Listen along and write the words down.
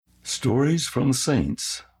Stories from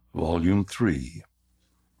Saints, Volume 3.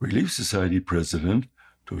 Relief Society President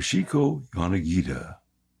Toshiko Yanagida.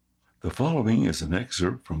 The following is an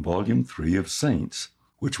excerpt from Volume 3 of Saints,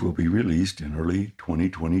 which will be released in early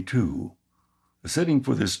 2022. The setting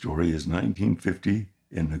for this story is 1950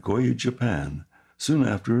 in Nagoya, Japan, soon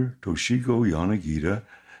after Toshiko Yanagida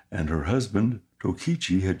and her husband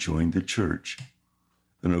Tokichi had joined the church.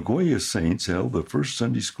 The Nagoya Saints held the first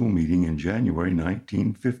Sunday school meeting in January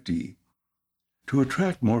 1950. To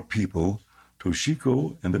attract more people,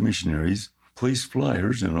 Toshiko and the missionaries placed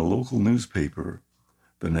flyers in a local newspaper.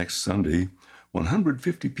 The next Sunday,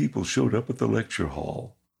 150 people showed up at the lecture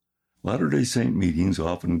hall. Latter-day Saint meetings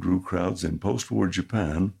often drew crowds in post-war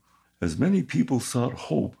Japan, as many people sought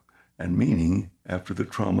hope and meaning after the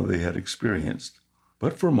trauma they had experienced.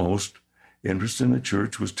 But for most, interest in the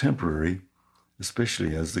church was temporary,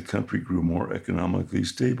 especially as the country grew more economically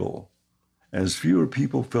stable. As fewer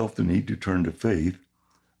people felt the need to turn to faith,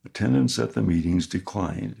 attendance at the meetings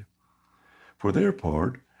declined. For their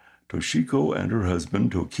part, Toshiko and her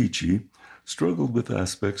husband Tokichi struggled with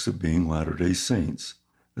aspects of being Latter-day Saints,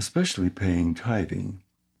 especially paying tithing.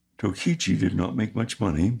 Tokichi did not make much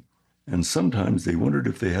money, and sometimes they wondered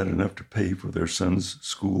if they had enough to pay for their son's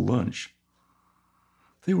school lunch.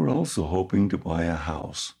 They were also hoping to buy a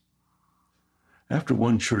house. After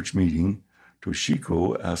one church meeting,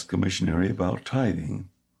 Toshiko asked a missionary about tithing.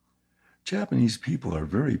 "Japanese people are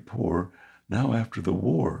very poor now after the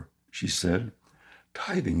war," she said.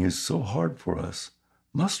 "Tithing is so hard for us.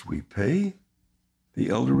 Must we pay?" The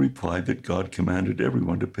elder replied that God commanded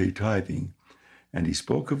everyone to pay tithing, and he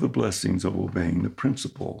spoke of the blessings of obeying the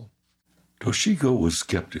principle. Toshiko was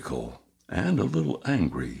skeptical and a little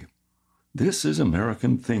angry. "This is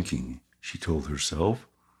American thinking," she told herself.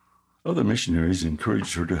 Other missionaries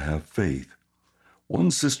encouraged her to have faith. One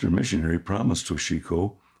sister missionary promised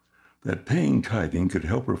Toshiko that paying tithing could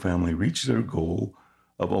help her family reach their goal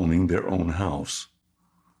of owning their own house.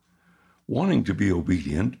 Wanting to be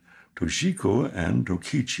obedient, Toshiko and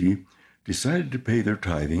Tokichi decided to pay their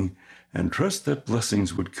tithing and trust that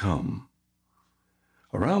blessings would come.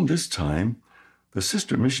 Around this time, the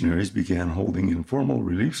sister missionaries began holding informal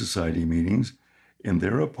Relief Society meetings in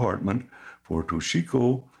their apartment for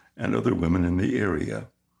Toshiko and other women in the area.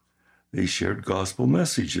 They shared gospel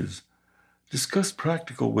messages, discussed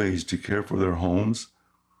practical ways to care for their homes,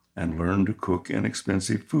 and learned to cook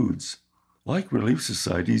inexpensive foods. Like relief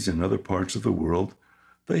societies in other parts of the world,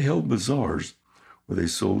 they held bazaars where they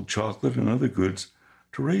sold chocolate and other goods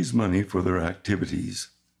to raise money for their activities.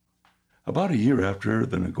 About a year after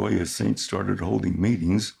the Nagoya Saints started holding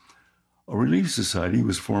meetings, a relief society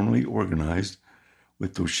was formally organized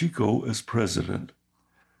with Toshiko as president.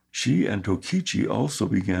 She and Tokichi also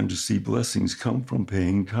began to see blessings come from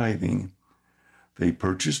paying tithing. They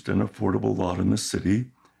purchased an affordable lot in the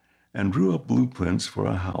city and drew up blueprints for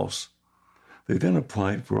a house. They then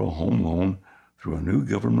applied for a home loan through a new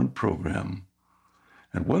government program.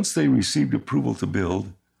 And once they received approval to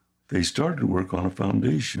build, they started work on a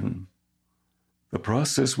foundation. The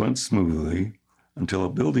process went smoothly until a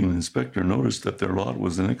building inspector noticed that their lot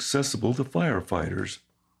was inaccessible to firefighters.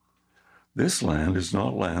 "This land is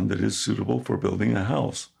not land that is suitable for building a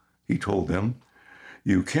house," he told them.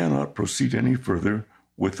 "You cannot proceed any further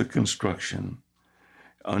with the construction."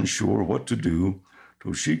 Unsure what to do,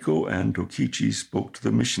 Toshiko and Tokichi spoke to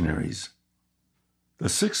the missionaries. "The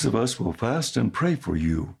 6 of us will fast and pray for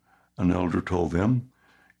you," an elder told them.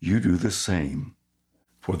 "You do the same."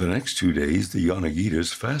 For the next 2 days, the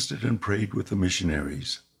Yanagidas fasted and prayed with the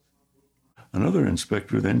missionaries. Another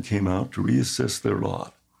inspector then came out to reassess their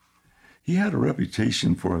lot. He had a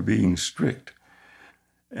reputation for being strict,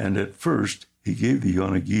 and at first he gave the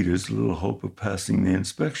Yanagidas little hope of passing the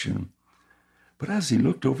inspection. But as he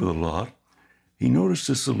looked over the lot, he noticed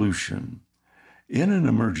a solution. In an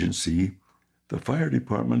emergency, the fire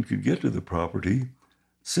department could get to the property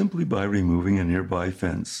simply by removing a nearby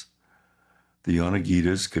fence. The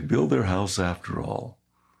Yanagidas could build their house after all.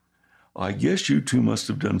 "I guess you two must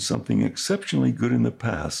have done something exceptionally good in the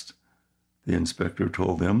past," the inspector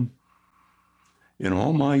told them. "In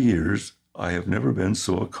all my years, I have never been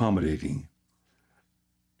so accommodating."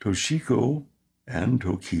 Toshiko and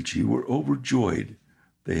Tokichi were overjoyed.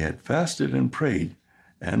 They had fasted and prayed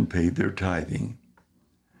and paid their tithing.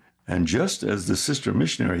 And just as the sister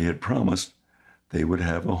missionary had promised, they would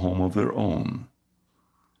have a home of their own.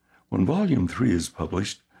 When Volume 3 is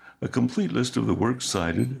published, a complete list of the works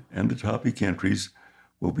cited and the topic entries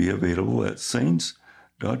will be available at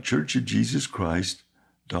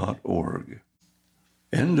saints.churchofjesuschrist.org.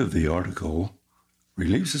 End of the article.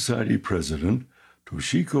 Relief Society President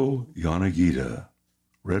Toshiko Yanagida.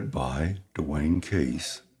 Read by Dwayne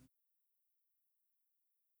Case.